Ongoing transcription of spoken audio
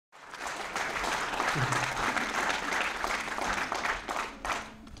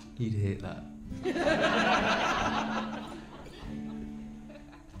He'd hate that.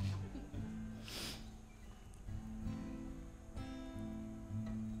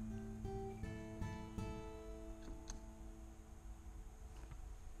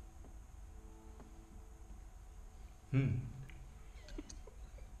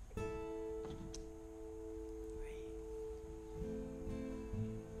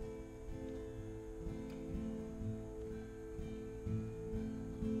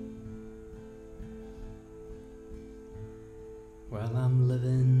 Well, I'm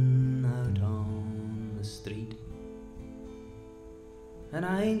living out on the street, and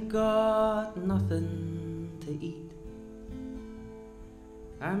I ain't got nothing to eat.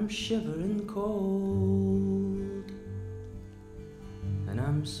 I'm shivering cold, and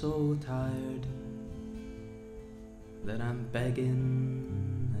I'm so tired that I'm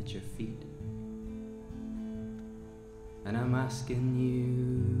begging at your feet. And I'm asking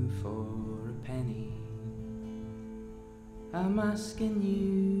you for a penny, I'm asking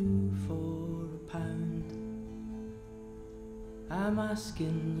you for a pound, I'm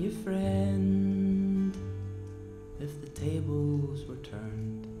asking your friend if the tables were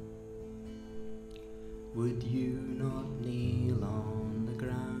turned, would you not kneel on the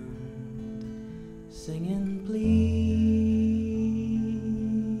ground singing please?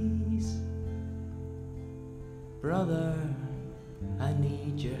 Brother, I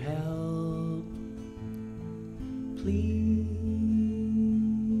need your help, please.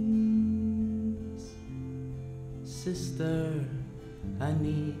 Sister, I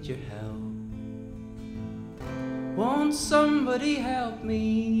need your help. Won't somebody help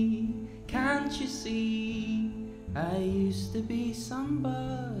me? Can't you see? I used to be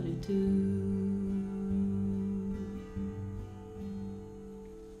somebody too.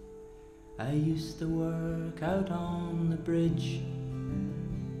 I used to work out on the bridge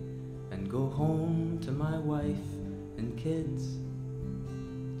and go home to my wife and kids,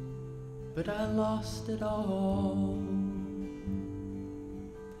 but I lost it all,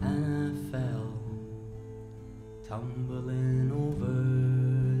 and I fell tumbling over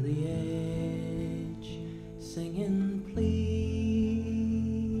the edge, singing please.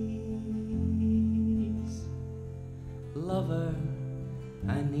 Lover,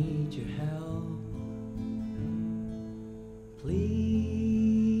 I need your help, please.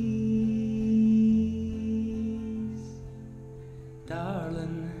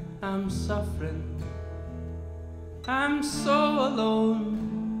 Darling, I'm suffering, I'm so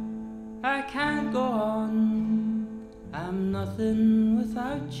alone, I can't go on, I'm nothing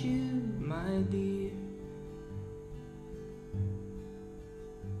without you, my dear.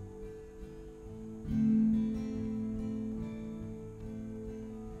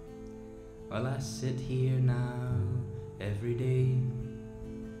 Well, I sit here now every day,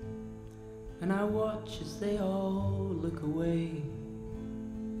 and I watch as they all look away,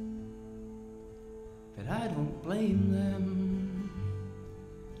 but I don't blame them.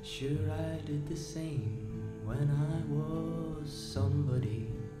 Sure, I did the same when I was somebody.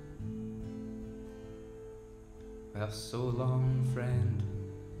 Well, so long, friend,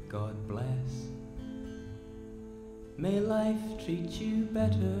 God bless. May life treat you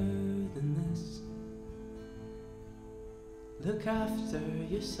better than this. Look after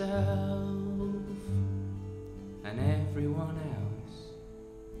yourself and everyone else.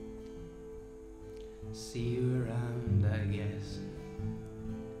 See you around, I guess.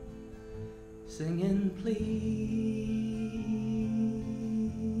 Singing please.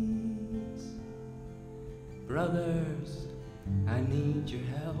 Brothers, I need your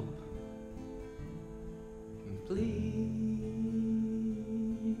help, please.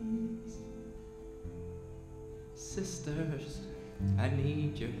 Sisters, I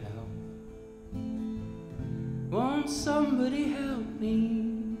need your help. Won't somebody help me?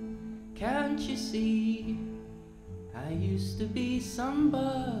 Can't you see? I used to be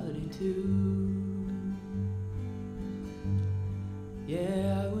somebody too.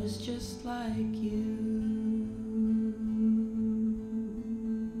 Yeah, I was just like you.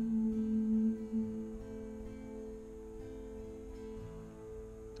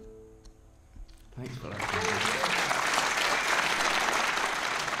 Thanks for that.